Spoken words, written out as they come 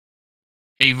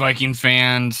Hey, Viking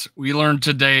fans, we learned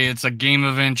today it's a game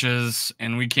of inches,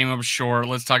 and we came up short.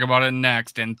 Let's talk about it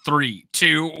next in 3,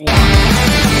 2, 1.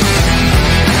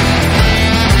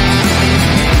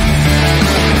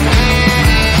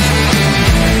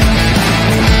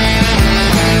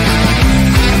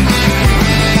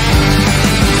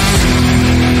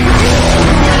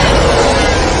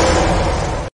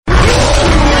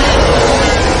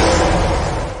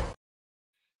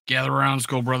 Gather around,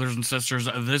 Skull brothers and sisters.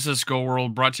 This is Skull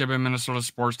World, brought to you by Minnesota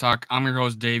Sports Talk. I'm your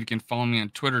host, Dave. You can follow me on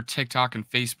Twitter, TikTok, and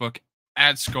Facebook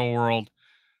at Skull World.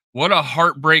 What a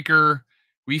heartbreaker.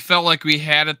 We felt like we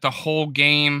had it the whole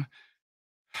game.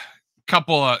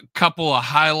 Couple of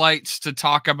highlights to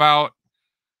talk about.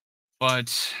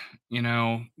 But, you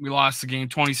know, we lost the game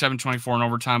 27-24 in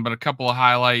overtime, but a couple of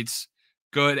highlights,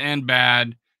 good and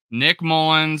bad. Nick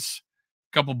Mullins,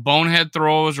 couple bonehead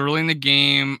throws early in the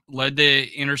game, led to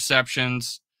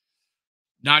interceptions.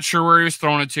 Not sure where he was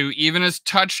throwing it to. Even his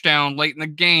touchdown late in the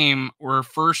game, where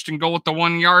first and goal at the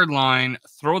 1 yard line,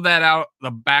 throw that out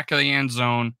the back of the end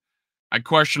zone. I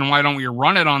question why don't we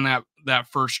run it on that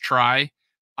first try.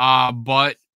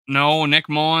 But no, Nick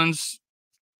Mullins,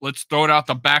 let's throw it out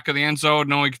the back of the end zone.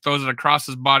 No, he throws it across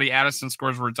his body. Addison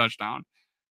scores for a touchdown.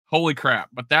 Holy crap.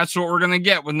 But that's what we're going to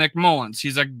get with Nick Mullins.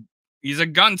 He's a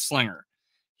gunslinger.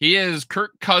 He is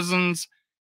Kirk Cousins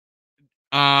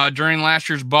during last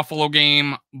year's Buffalo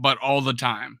game, but all the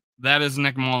time. That is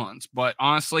Nick Mullins. But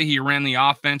honestly, he ran the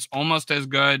offense almost as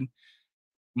good.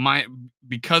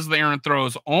 Because the errant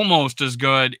throws almost as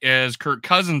good as Kirk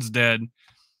Cousins did.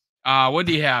 What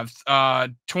do you have?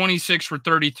 26 for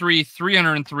 33,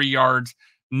 303 yards,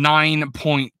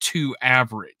 9.2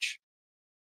 average.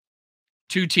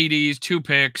 2 TDs, 2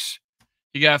 picks.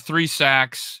 He got 3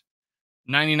 sacks.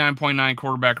 99.9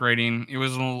 quarterback rating. It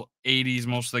was in the 80s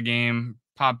most of the game.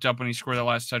 Popped up when he scored that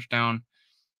last touchdown.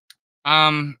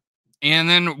 And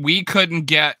then we couldn't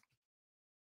get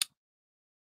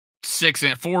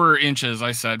 4 inches,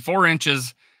 I said. 4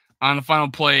 inches on the final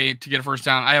play to get a first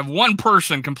down. I have one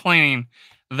person complaining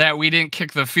that we didn't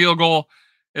kick the field goal.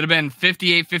 It would have been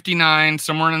 58-59,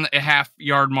 somewhere in the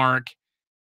half-yard mark.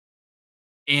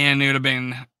 And it would have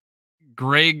been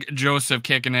Greg Joseph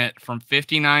kicking it from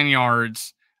 59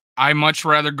 yards. I much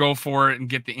rather go for it and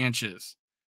get the inches.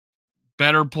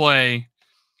 Better play.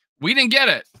 We didn't get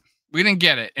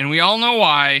it. And we all know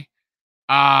why.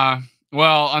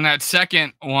 Well, on that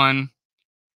second one,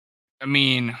 I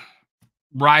mean,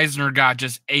 Reisner got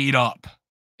just ate up.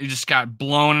 He just got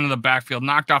blown into the backfield,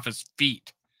 knocked off his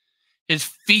feet. His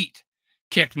feet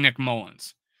kicked Nick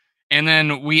Mullins. And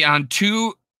then we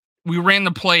ran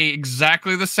the play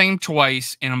exactly the same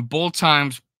twice, and on both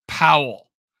times,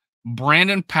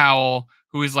 Brandon Powell,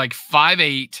 who is like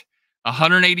 5'8",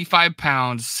 185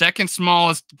 pounds, second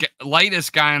smallest,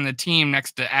 lightest guy on the team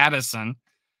next to Addison,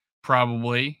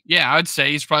 probably. Yeah, I would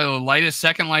say he's probably the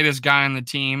second lightest guy on the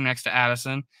team next to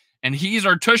Addison, and he's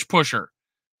our tush pusher.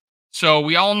 So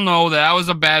we all know that was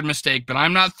a bad mistake, but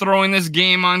I'm not throwing this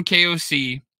game on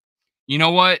KOC. You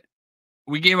know what?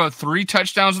 We gave up 3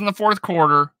 touchdowns in the fourth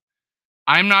quarter.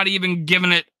 I'm not even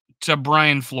giving it to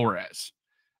Brian Flores.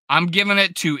 I'm giving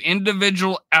it to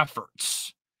individual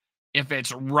efforts. If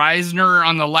it's Reisner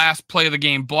on the last play of the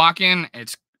game blocking,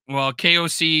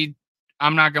 KOC,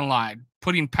 I'm not going to lie.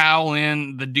 Putting Powell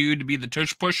in, the dude to be the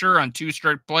tush pusher on 2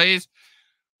 straight plays,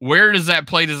 where does that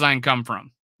play design come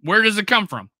from? Where does it come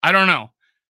from? I don't know.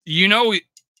 You know,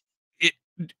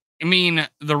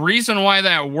 the reason why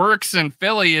that works in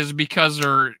Philly is because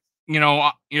their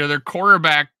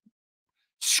quarterback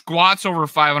squats over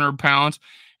 500 pounds,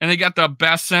 and they got the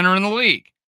best center in the league.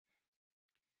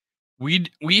 We're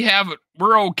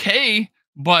okay,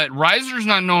 but Reiser's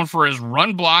not known for his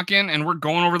run blocking, and we're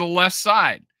going over the left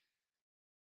side.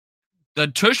 The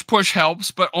tush push helps,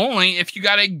 but only if you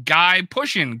got a guy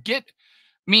pushing. We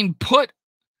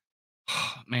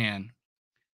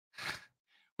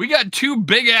got 3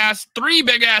 big ass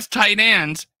tight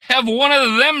ends. Have one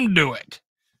of them do it.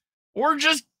 Or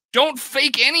just don't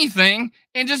fake anything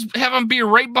and just have them be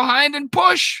right behind and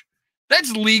push.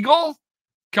 That's legal.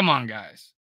 Come on,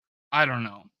 guys. I don't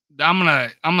know. I'm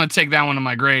gonna take that one to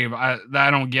my grave. I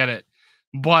don't get it.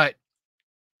 But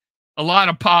a lot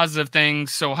of positive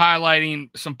things. So highlighting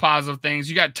some positive things.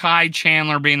 You got Ty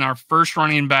Chandler being our first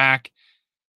running back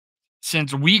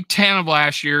since week 10 of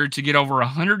last year to get over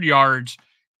 100 yards,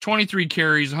 23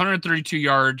 carries, 132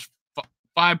 yards,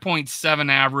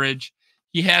 5.7 average.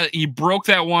 He broke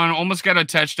that one, almost got a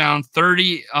touchdown,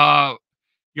 30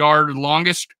 yard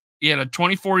longest. He had a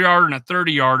 24 yard and a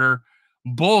 30 yarder,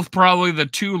 both probably the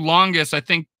 2 longest. I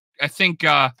think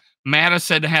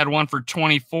Mattis had one for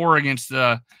 24 against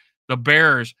the the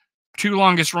Bears, 2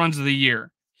 longest runs of the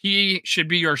year. He should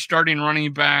be your starting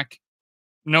running back.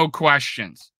 No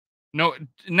questions. No,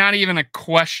 not even a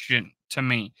question to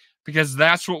me, because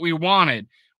that's what we wanted.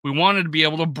 We wanted to be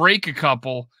able to break a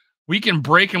couple. We can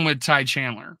break them with Ty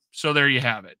Chandler. So there you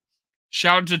have it.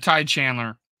 Shout out to Ty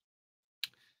Chandler.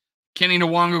 Kenny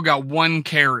Nwango got 1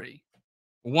 carry.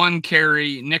 1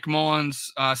 carry. Nick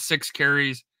Mullins, 6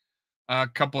 carries. A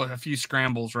few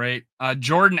scrambles, right?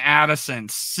 Jordan Addison,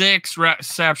 6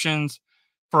 receptions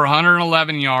for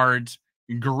 111 yards.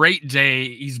 Great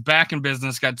day. He's back in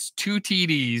business. Got 2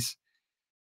 TDs.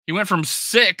 He went from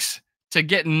 6 to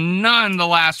getting none the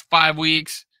last 5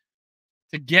 weeks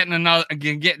to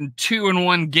getting 2 in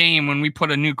 1 game when we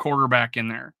put a new quarterback in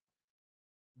there.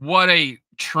 What a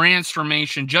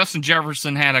transformation. Justin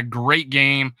Jefferson had a great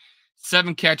game.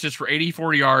 7 catches for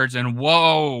 84 yards. And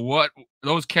whoa,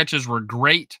 those catches were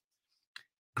great.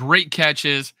 Great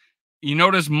catches. You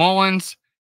notice Mullins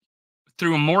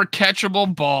threw a more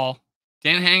catchable ball.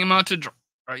 Didn't hang him out to dry.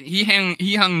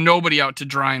 He hung nobody out to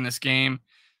dry in this game.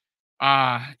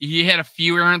 He had a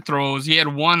few errant throws. He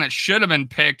had one that should have been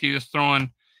picked. He was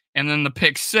throwing, and then the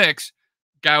pick 6,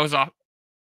 guy was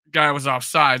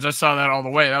offsides. I saw that all the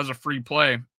way. That was a free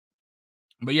play.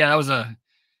 But yeah,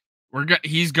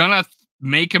 he's gonna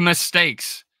make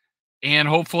mistakes, and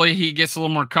hopefully he gets a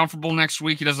little more comfortable next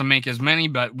week. He doesn't make as many,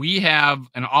 but we have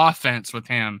an offense with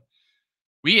him.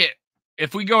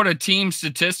 If we go to team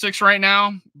statistics right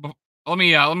now, let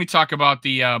me talk about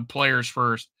the players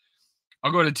first.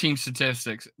 I'll go to team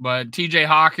statistics, but TJ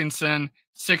Hawkinson,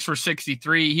 6 for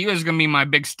 63. He was going to be my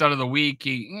big stud of the week.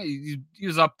 He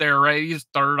was up there, right? He's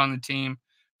 3rd on the team,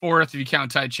 4th if you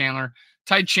count Ty Chandler.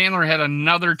 Ty Chandler had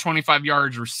another 25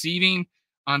 yards receiving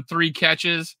on 3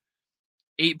 catches,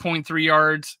 8.3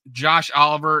 yards. Josh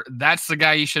Oliver, that's the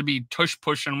guy you should be tush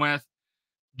pushing with.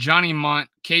 Johnny Munt,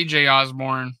 KJ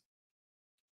Osborne.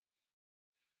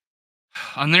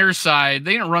 On their side,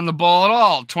 they didn't run the ball at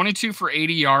all. 22 for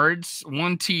 80 yards,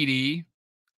 1 TD.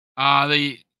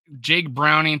 Jake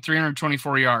Browning,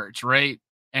 324 yards, right?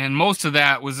 And most of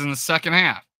that was in the second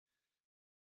half.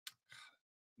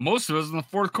 Most of it was in the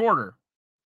 4th quarter.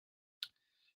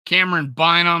 Cameron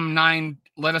Bynum, 9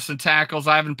 led us in tackles.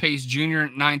 Ivan Pace Jr.,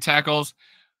 9 tackles.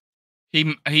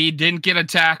 He didn't get a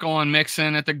tackle on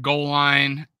Mixon at the goal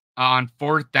line on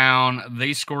 4th down.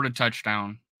 They scored a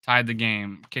touchdown, tied the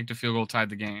game, kicked a field goal, tied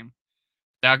the game.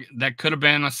 That could have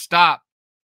been a stop.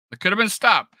 It could have been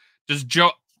stopped. Does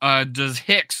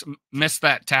Hicks miss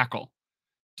that tackle?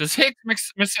 Does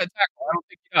Hicks miss that tackle? I don't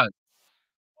think he does.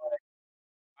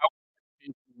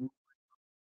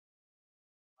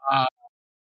 Uh,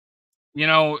 you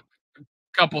know,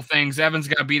 couple things. Evans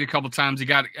got beat a couple times. He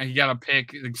got a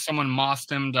pick. Like, someone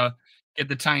mossed him to get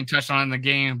the tying touchdown in the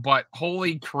game. But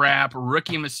holy crap,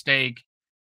 rookie mistake.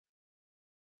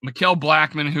 Mikael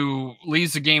Blackman, who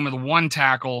leads the game with 1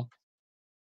 tackle,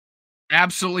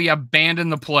 absolutely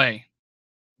abandoned the play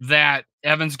that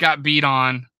Evans got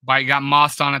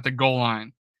mossed on at the goal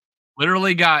line.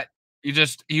 Literally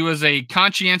he was a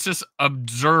conscientious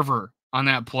observer on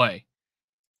that play.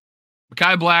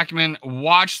 Mekhi Blackman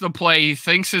watched the play. He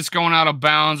thinks it's going out of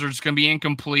bounds or it's going to be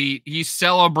incomplete. He's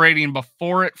celebrating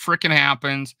before it freaking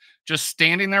happens, just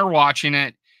standing there watching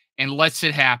it and lets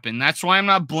it happen. That's why I'm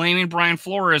not blaming Brian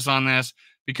Flores on this,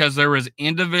 because there was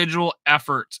individual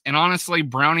efforts. And honestly,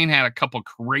 Browning had a couple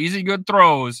crazy good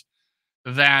throws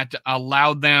that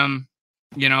allowed them,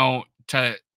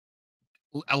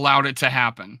 allowed it to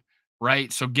happen.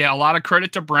 Right. So get a lot of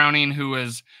credit to Browning, who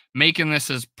is making this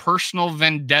his personal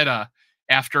vendetta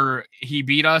after he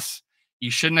beat us.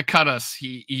 You shouldn't have cut us.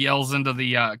 He yells into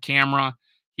the camera.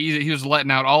 He was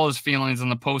letting out all his feelings in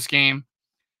the post game.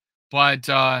 But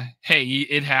hey,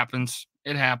 it happens.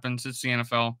 It happens. It's the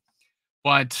NFL.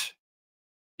 But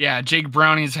yeah, Jake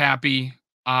Browning's happy.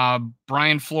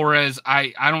 Brian Flores,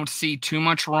 I don't see too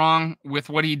much wrong with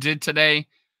what he did today.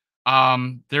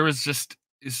 There was just,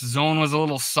 his zone was a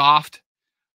little soft.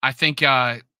 I think,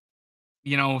 3rd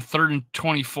and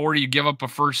 24, you give up a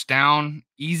first down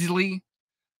easily.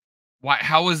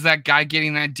 How is that guy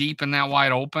getting that deep and that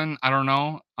wide open? I don't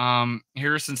know.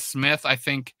 Harrison Smith, I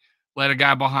think, led a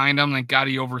guy behind him. Thank God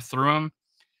he overthrew him.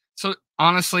 So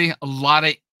honestly, a lot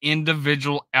of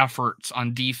individual efforts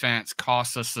on defense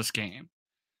cost us this game.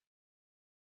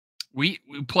 We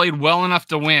played well enough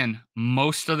to win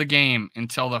most of the game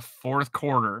until the 4th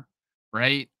quarter,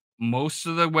 right? Most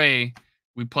of the way,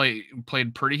 we played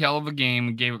pretty hell of a game.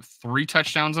 We gave up 3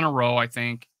 touchdowns in a row, I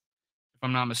think, if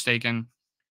I'm not mistaken.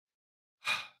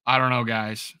 I don't know,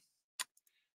 guys.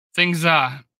 Things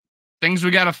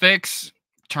we got to fix.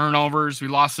 Turnovers. We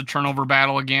lost the turnover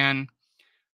battle again.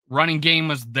 Running game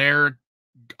was there,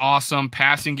 awesome.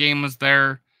 Passing game was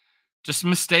there. Just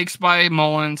mistakes by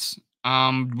Mullins.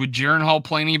 Would Jaron Hall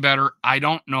play any better? I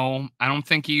don't know. I don't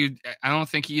think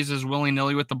he's as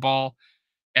willy-nilly with the ball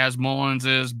as Mullins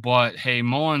is, but hey,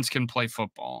 Mullins can play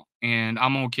football, and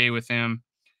I'm okay with him.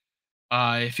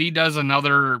 If he does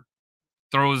another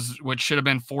throws what should have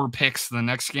been 4 picks the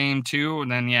next game too,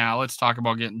 then yeah, let's talk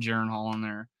about getting Jaron Hall in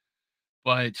there.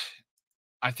 But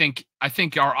I think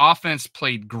our offense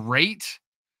played great.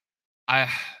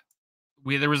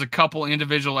 There was a couple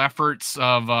individual efforts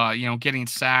of getting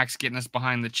sacks, getting us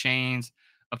behind the chains,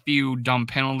 a few dumb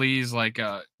penalties like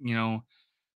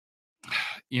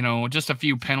just a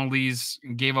few penalties,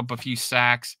 gave up a few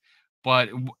sacks, but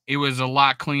it was a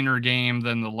lot cleaner game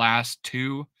than the last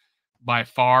 2 by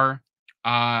far.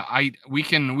 We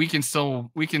can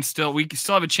still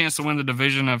have a chance to win the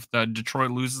division if the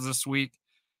Detroit loses this week.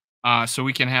 So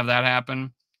we can have that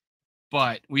happen.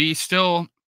 But we still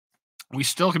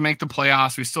can make the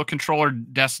playoffs. We still control our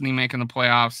destiny making the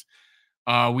playoffs.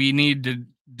 We need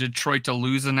Detroit to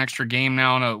lose an extra game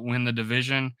now to win the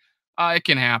division. It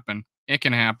can happen. It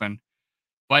can happen.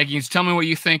 Vikings, tell me what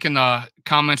you think in the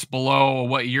comments below,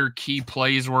 what your key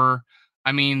plays were.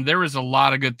 I mean, there was a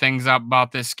lot of good things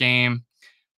about this game.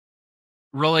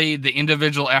 Really, the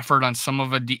individual effort on some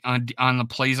of it on the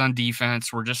plays on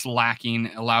defense were just lacking,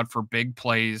 allowed for big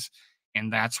plays,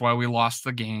 and that's why we lost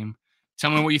the game.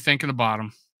 Tell me what you think in the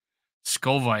bottom.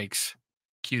 Skull Vikes.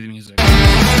 Cue the music.